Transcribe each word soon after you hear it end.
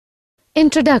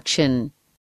Introduction.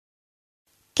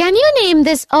 Can you name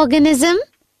this organism?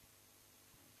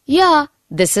 Yeah,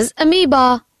 this is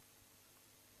amoeba.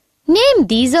 Name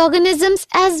these organisms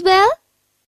as well.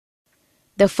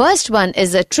 The first one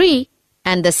is a tree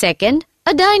and the second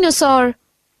a dinosaur.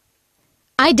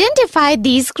 Identify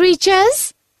these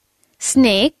creatures: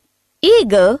 snake,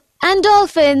 eagle, and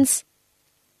dolphins.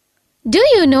 Do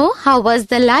you know how was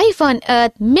the life on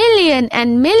Earth million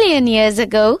and million years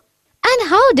ago? And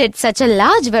how did such a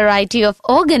large variety of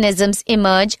organisms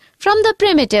emerge from the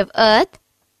primitive Earth?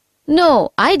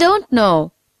 No, I don't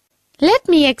know. Let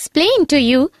me explain to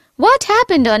you what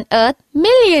happened on Earth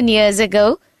million years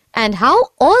ago and how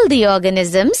all the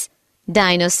organisms,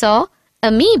 dinosaur,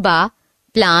 amoeba,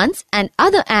 plants and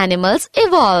other animals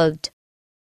evolved.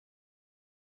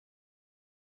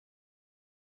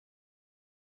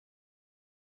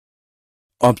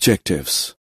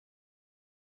 Objectives.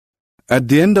 At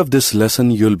the end of this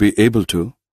lesson, you'll be able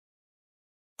to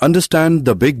understand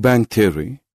the Big Bang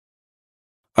Theory,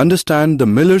 understand the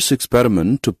Miller's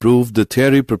experiment to prove the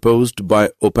theory proposed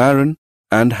by Oparin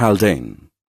and Haldane,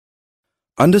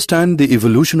 understand the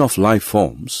evolution of life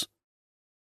forms,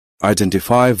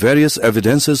 identify various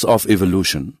evidences of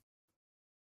evolution,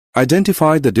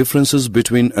 identify the differences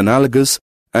between analogous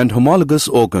and homologous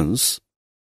organs,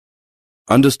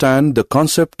 understand the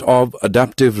concept of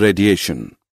adaptive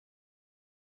radiation.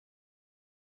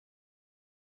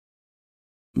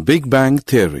 Big Bang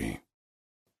Theory.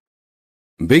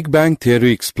 Big Bang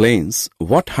Theory explains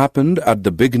what happened at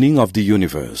the beginning of the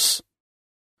universe.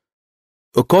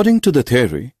 According to the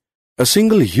theory, a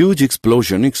single huge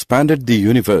explosion expanded the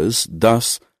universe,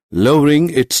 thus lowering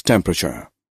its temperature.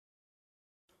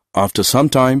 After some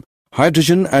time,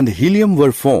 hydrogen and helium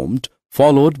were formed,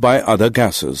 followed by other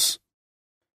gases.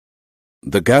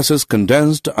 The gases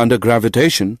condensed under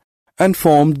gravitation and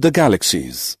formed the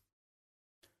galaxies.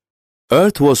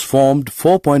 Earth was formed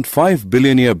 4.5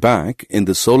 billion years back in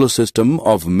the solar system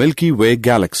of Milky Way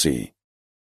galaxy.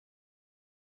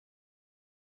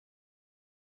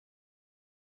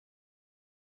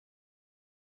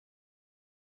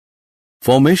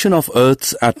 Formation of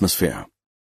Earth's atmosphere.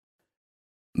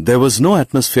 There was no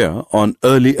atmosphere on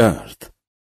early Earth.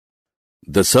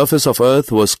 The surface of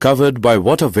Earth was covered by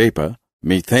water vapor,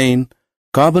 methane,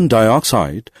 carbon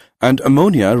dioxide, and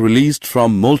ammonia released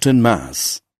from molten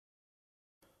mass.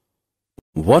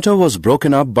 Water was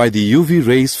broken up by the UV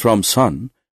rays from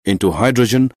sun into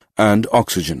hydrogen and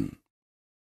oxygen.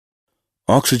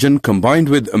 Oxygen combined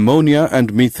with ammonia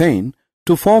and methane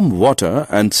to form water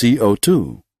and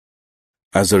CO2.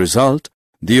 As a result,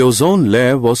 the ozone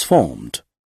layer was formed.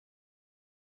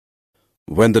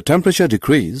 When the temperature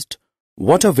decreased,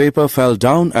 water vapor fell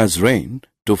down as rain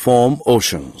to form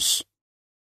oceans.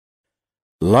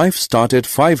 Life started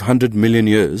 500 million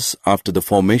years after the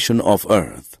formation of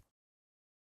Earth.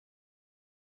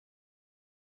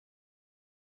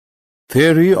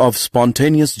 Theory of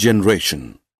spontaneous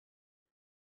generation.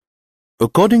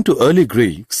 According to early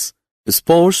Greeks,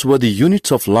 spores were the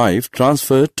units of life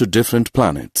transferred to different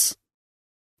planets.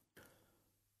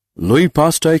 Louis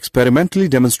Pasteur experimentally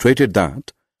demonstrated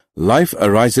that life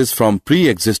arises from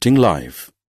pre-existing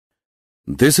life.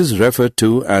 This is referred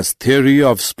to as theory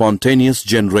of spontaneous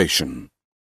generation.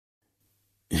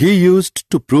 He used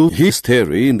to prove his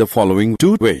theory in the following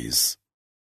two ways.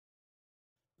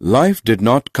 Life did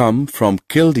not come from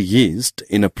killed yeast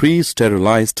in a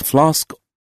pre-sterilized flask.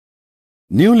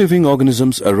 New living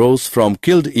organisms arose from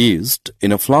killed yeast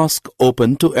in a flask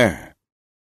open to air.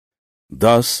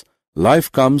 Thus,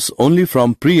 life comes only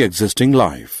from pre-existing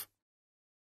life.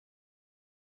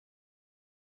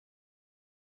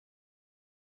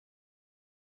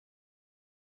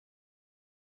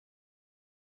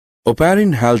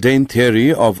 Oparin-Haldane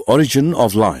theory of origin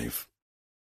of life.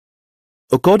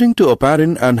 According to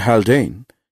Oparin and Haldane,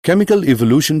 chemical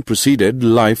evolution preceded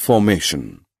life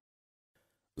formation.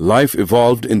 Life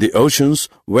evolved in the oceans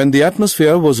when the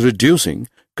atmosphere was reducing,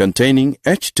 containing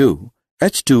H2,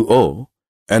 H2O,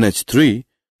 NH3,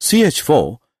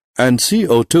 CH4, and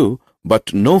CO2,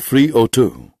 but no free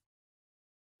O2.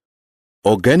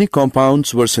 Organic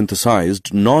compounds were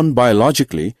synthesized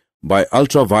non-biologically by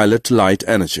ultraviolet light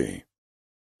energy.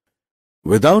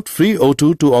 Without free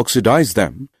O2 to oxidize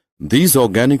them, these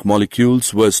organic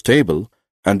molecules were stable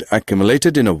and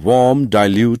accumulated in a warm,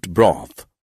 dilute broth.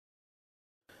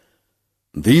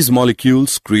 These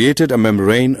molecules created a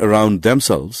membrane around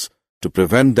themselves to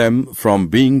prevent them from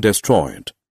being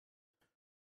destroyed.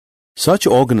 Such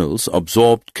organelles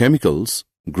absorbed chemicals,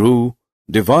 grew,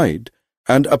 divided,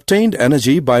 and obtained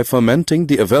energy by fermenting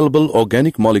the available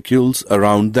organic molecules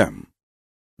around them.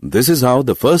 This is how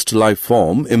the first life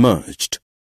form emerged.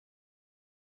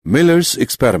 Miller's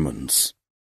experiments.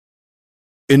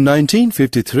 In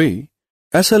 1953,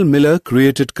 S.L. Miller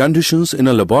created conditions in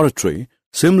a laboratory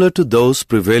similar to those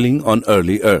prevailing on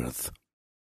early Earth.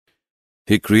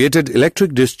 He created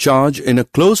electric discharge in a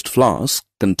closed flask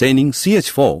containing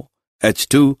CH4,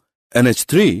 H2,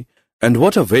 NH3 and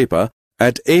water vapor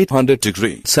at 800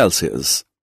 degrees Celsius.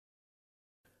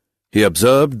 He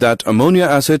observed that ammonia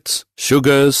acids,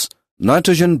 sugars,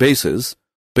 nitrogen bases,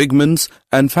 pigments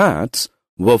and fats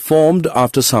were formed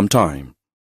after some time.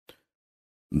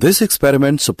 This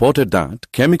experiment supported that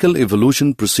chemical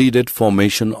evolution preceded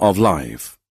formation of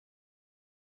life.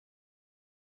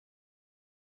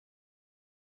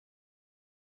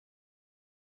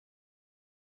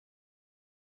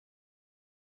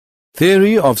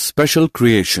 Theory of special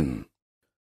creation.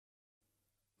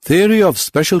 Theory of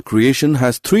special creation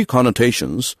has three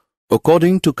connotations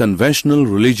according to conventional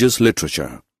religious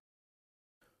literature.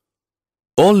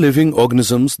 All living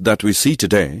organisms that we see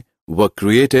today were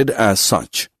created as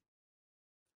such.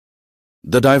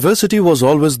 The diversity was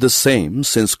always the same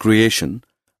since creation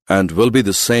and will be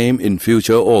the same in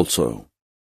future also.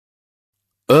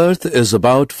 Earth is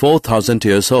about 4,000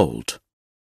 years old.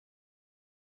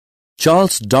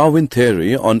 Charles Darwin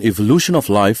theory on evolution of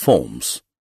life forms.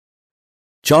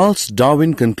 Charles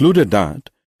Darwin concluded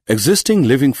that existing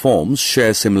living forms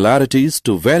share similarities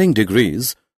to varying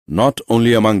degrees not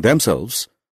only among themselves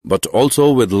but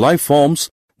also with life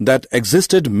forms that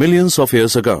existed millions of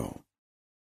years ago.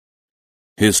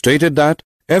 He stated that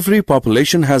every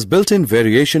population has built-in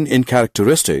variation in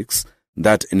characteristics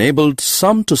that enabled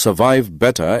some to survive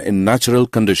better in natural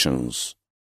conditions.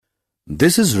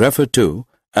 This is referred to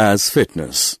as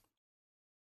fitness.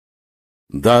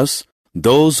 Thus,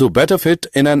 those who better fit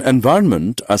in an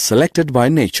environment are selected by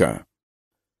nature.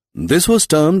 This was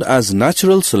termed as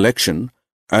natural selection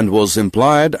and was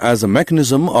implied as a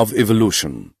mechanism of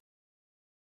evolution.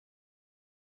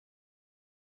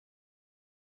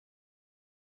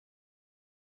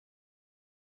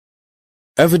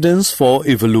 Evidence for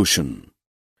evolution.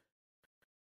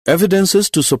 Evidences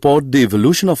to support the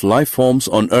evolution of life forms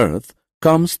on Earth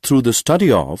comes through the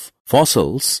study of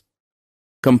fossils,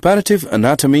 comparative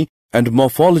anatomy and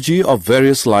morphology of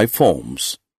various life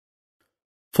forms.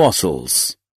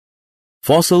 Fossils.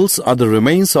 Fossils are the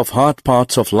remains of hard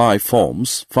parts of life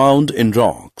forms found in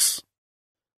rocks.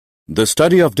 The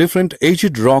study of different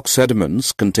aged rock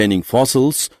sediments containing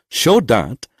fossils showed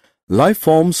that life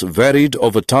forms varied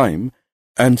over time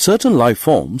and certain life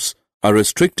forms are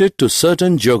restricted to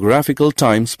certain geographical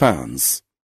time spans.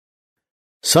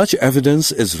 Such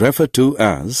evidence is referred to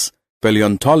as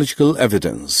paleontological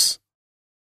evidence.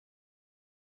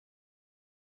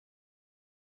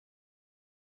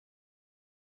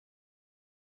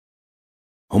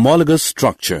 Homologous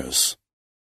structures.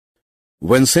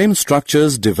 When same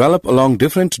structures develop along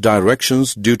different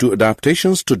directions due to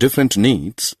adaptations to different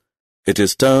needs, it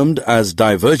is termed as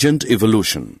divergent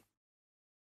evolution.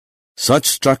 Such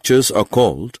structures are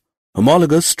called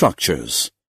homologous structures.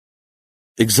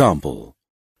 Example: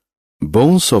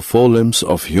 bones of forelimbs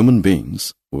of human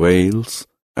beings, whales,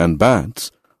 and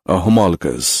bats are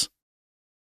homologous.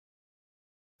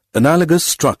 Analogous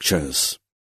structures.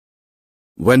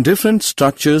 When different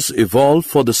structures evolve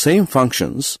for the same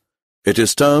functions, it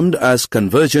is termed as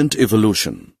convergent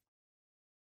evolution.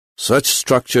 Such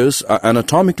structures are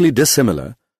anatomically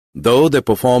dissimilar, though they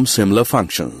perform similar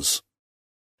functions.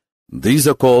 These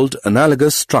are called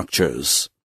analogous structures.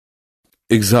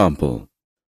 Example: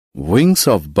 wings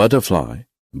of butterfly,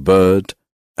 bird,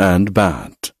 and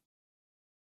bat.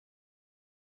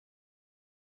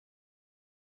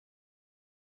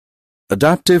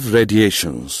 Adaptive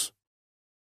radiations.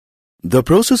 The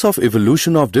process of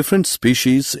evolution of different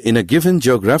species in a given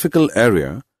geographical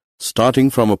area, starting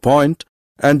from a point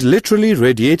and literally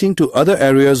radiating to other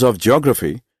areas of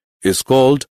geography, is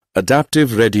called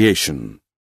adaptive radiation.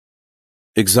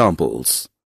 Examples: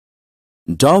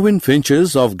 Darwin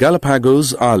finches of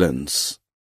Galapagos Islands,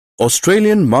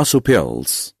 Australian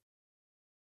marsupials.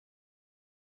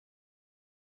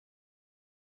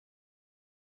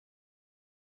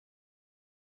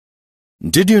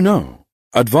 Did you know?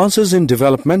 Advances in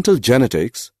developmental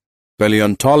genetics,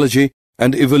 paleontology,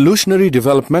 and evolutionary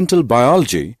developmental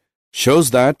biology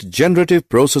shows that generative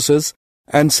processes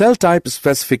and cell type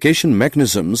specification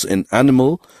mechanisms in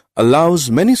animal allows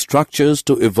many structures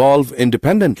to evolve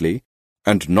independently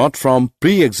and not from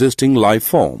pre-existing life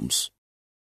forms.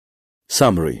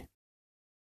 Summary.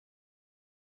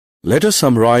 Let us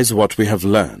summarize what we have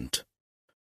learned.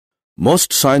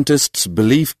 Most scientists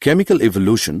believe chemical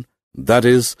evolution That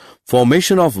is,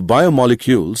 formation of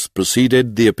biomolecules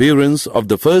preceded the appearance of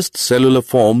the first cellular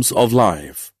forms of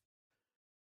life.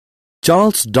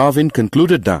 Charles Darwin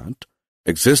concluded that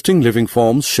existing living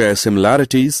forms share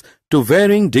similarities to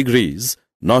varying degrees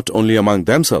not only among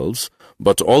themselves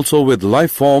but also with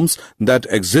life forms that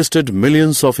existed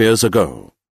millions of years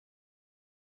ago.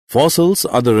 Fossils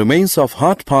are the remains of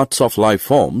hard parts of life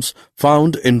forms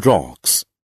found in rocks.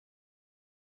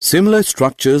 Similar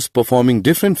structures performing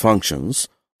different functions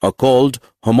are called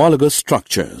homologous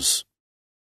structures.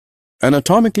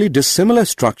 Anatomically dissimilar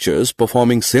structures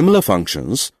performing similar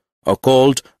functions are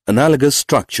called analogous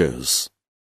structures.